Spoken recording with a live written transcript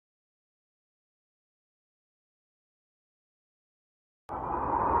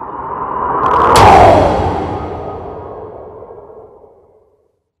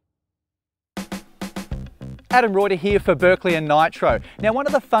Adam Royter here for Berkley and Nitro. Now, one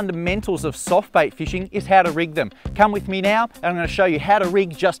of the fundamentals of soft bait fishing is how to rig them. Come with me now and I'm going to show you how to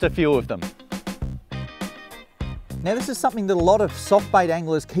rig just a few of them. Now, this is something that a lot of soft bait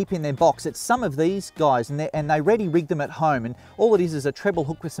anglers keep in their box. It's some of these guys, and they ready rig them at home, and all it is a treble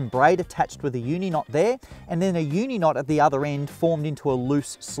hook with some braid attached with a uni knot there, and then a uni knot at the other end formed into a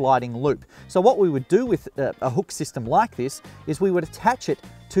loose sliding loop. So what we would do with a hook system like this is we would attach it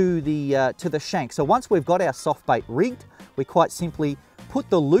to the shank. So once we've got our soft bait rigged, we quite simply put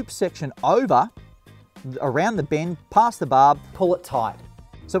the loop section over, around the bend, past the barb, pull it tight.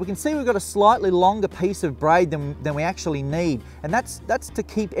 So we can see we've got a slightly longer piece of braid than we actually need, and that's to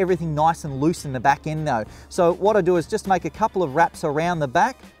keep everything nice and loose in the back end though. So what I do is just make a couple of wraps around the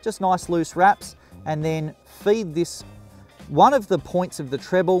back, just nice loose wraps, and then feed this one of the points of the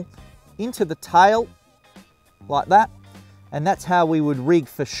treble into the tail like that. And that's how we would rig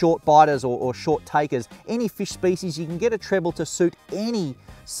for short biters or short takers. Any fish species, you can get a treble to suit any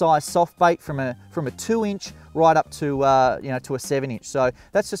size soft bait from a 2-inch right up to to a 7-inch. So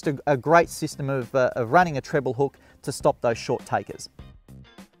that's just a great system of running a treble hook to stop those short takers.